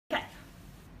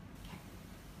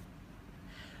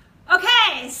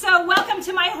Okay, so welcome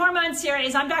to my hormone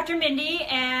series. I'm Dr. Mindy,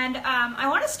 and I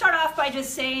want to start off by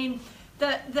just saying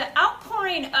the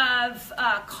outpouring of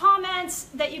comments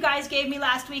that you guys gave me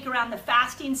last week around the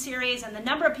fasting series and the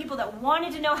number of people that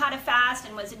wanted to know how to fast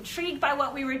and was intrigued by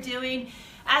what we were doing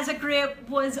as a group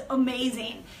was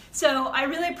amazing. So I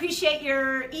really appreciate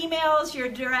your emails, your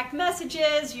direct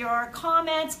messages, your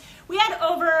comments.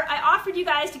 I offered you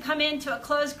guys to come into a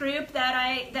closed group that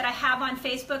I have on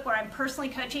Facebook where I'm personally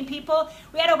coaching people.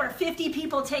 We had over 50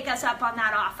 people take us up on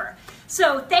that offer.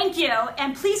 So thank you,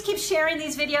 and please keep sharing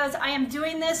these videos. I am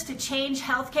doing this to change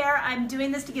healthcare. I'm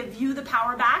doing this to give you the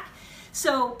power back.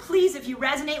 So please, if you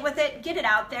resonate with it, get it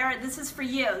out there. This is for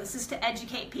you. This is to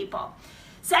educate people.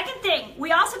 Second thing,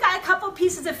 we also got a couple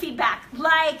pieces of feedback,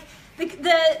 like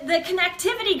the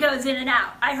connectivity goes in and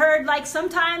out. I heard like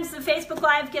sometimes the Facebook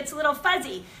Live gets a little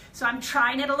fuzzy, so I'm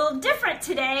trying it a little different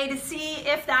today to see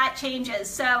if that changes.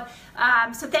 So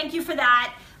thank you for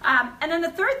that. And then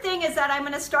the third thing is that I'm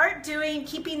going to start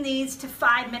keeping these to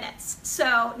 5 minutes.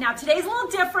 So now today's a little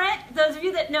different. Those of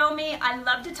you that know me, I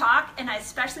love to talk, and I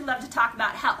especially love to talk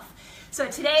about health. So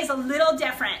today is a little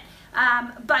different.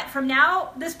 But from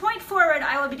this point forward,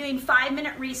 I will be doing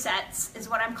 5-minute resets is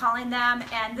what I'm calling them.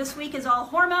 And this week is all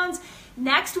hormones.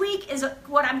 Next week is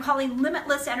what I'm calling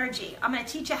limitless energy. I'm going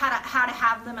to teach you how to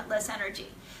have limitless energy.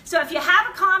 So if you have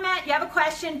a comment, you have a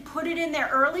question, put it in there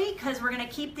early, because we're going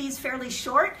to keep these fairly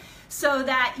short so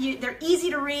that they're easy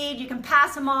to read. You can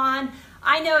pass them on.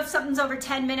 I know if something's over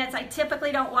 10 minutes, I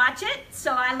typically don't watch it,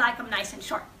 so I like them nice and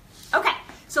short. Okay,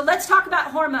 so let's talk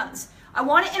about hormones. I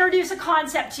want to introduce a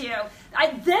concept to you.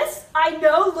 This, I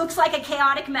know, looks like a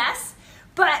chaotic mess,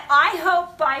 but I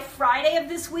hope by Friday of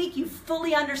this week you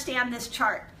fully understand this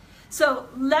chart. So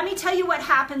let me tell you what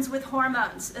happens with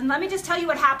hormones, and let me just tell you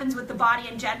what happens with the body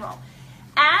in general.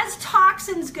 As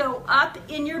toxins go up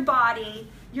in your body,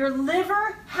 your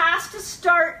liver has to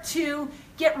start to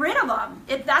get rid of them.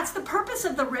 That's the purpose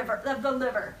of the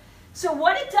liver. So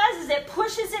what it does is it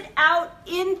pushes it out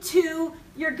into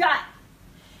your gut.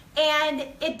 And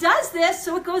it does this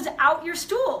so it goes out your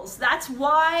stools. That's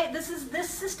why this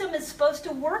system is supposed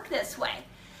to work this way.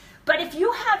 But if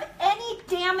you have any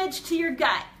damage to your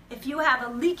gut, if you have a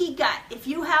leaky gut, if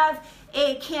you have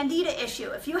a candida issue,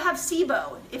 if you have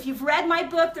SIBO, if you've read my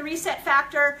book, The Reset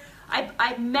Factor,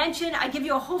 I give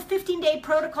you a whole 15-day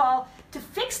protocol to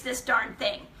fix this darn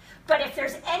thing. But if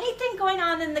there's anything going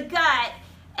on in the gut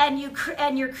and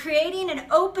you're creating an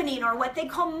opening or what they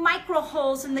call micro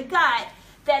holes in the gut,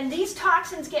 then these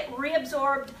toxins get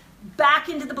reabsorbed back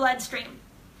into the bloodstream.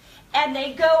 And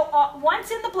they go,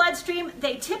 once in the bloodstream,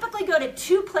 they typically go to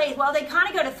 2 places. Well, they kind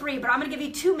of go to 3, but I'm going to give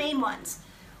you 2 main ones.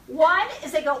 One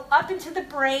is they go up into the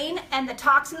brain, and the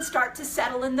toxins start to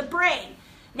settle in the brain.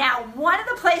 Now, one of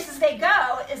the places they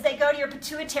go is they go to your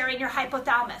pituitary and your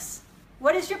hypothalamus.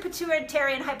 What does your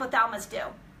pituitary and hypothalamus do?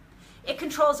 It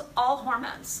controls all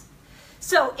hormones.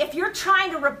 So if you're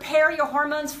trying to repair your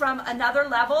hormones from another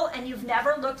level and you've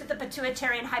never looked at the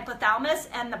pituitary and hypothalamus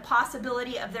and the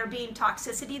possibility of there being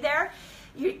toxicity there,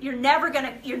 you're never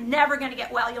gonna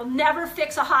get well. You'll never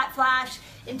fix a hot flash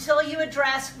until you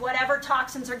address whatever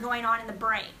toxins are going on in the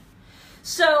brain.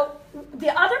 So the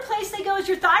other place they go is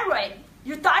your thyroid.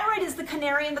 Your thyroid is the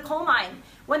canary in the coal mine.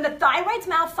 When the thyroid's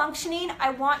malfunctioning,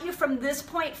 I want you from this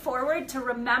point forward to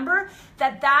remember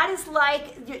that is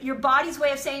like your body's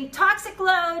way of saying toxic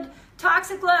load,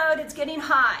 it's getting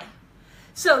high.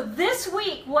 So this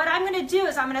week, what I'm going to do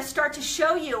is I'm going to start to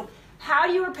show you how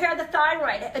do you repair the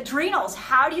thyroid, adrenals,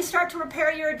 how do you start to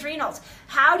repair your adrenals,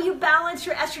 how do you balance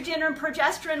your estrogen and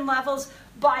progesterone levels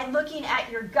by looking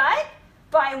at your gut,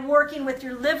 by working with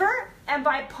your liver, and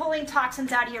by pulling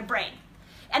toxins out of your brain.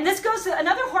 And this goes to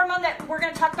another hormone that we're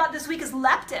going to talk about this week is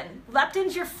leptin.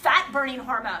 Leptin's your fat-burning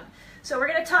hormone. So we're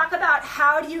going to talk about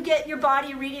how do you get your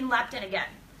body reading leptin again.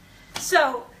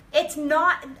 So it's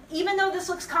not, even though this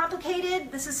looks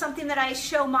complicated, this is something that I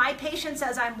show my patients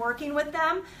as I'm working with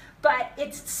them, but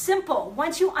it's simple.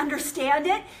 Once you understand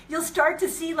it, you'll start to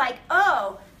see like,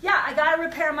 oh, yeah, I got to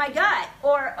repair my gut,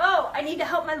 or oh, I need to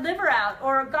help my liver out,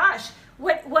 or gosh,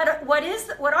 what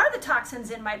are the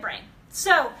toxins in my brain?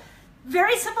 So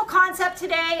very simple concept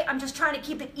today. I'm just trying to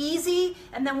keep it easy,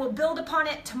 and then we'll build upon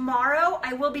it tomorrow.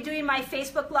 I will be doing my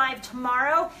Facebook Live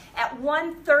tomorrow at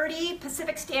 1:30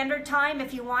 Pacific Standard Time.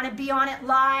 If you want to be on it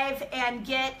live and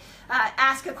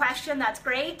ask a question, that's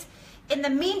great. In the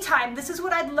meantime, this is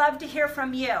what I'd love to hear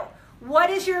from you.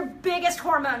 What is your biggest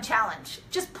hormone challenge?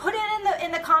 Just put it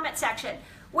in the comment section.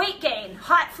 Weight gain,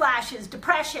 hot flashes,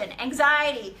 depression,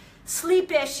 anxiety,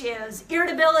 sleep issues,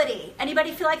 irritability.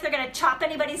 Anybody feel like they're going to chop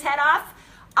anybody's head off?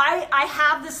 I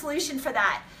have the solution for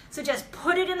that. So just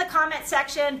put it in the comment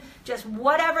section, just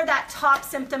whatever that top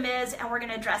symptom is, and we're going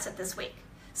to address it this week.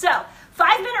 So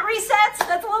 5-minute resets,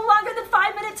 that's a little longer than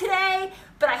 5 minutes today,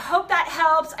 but I hope that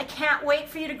helps. I can't wait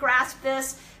for you to grasp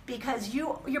this because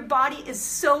your body is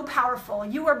so powerful.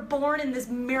 You are born in this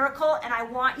miracle, and I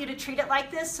want you to treat it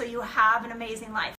like this so you have an amazing life.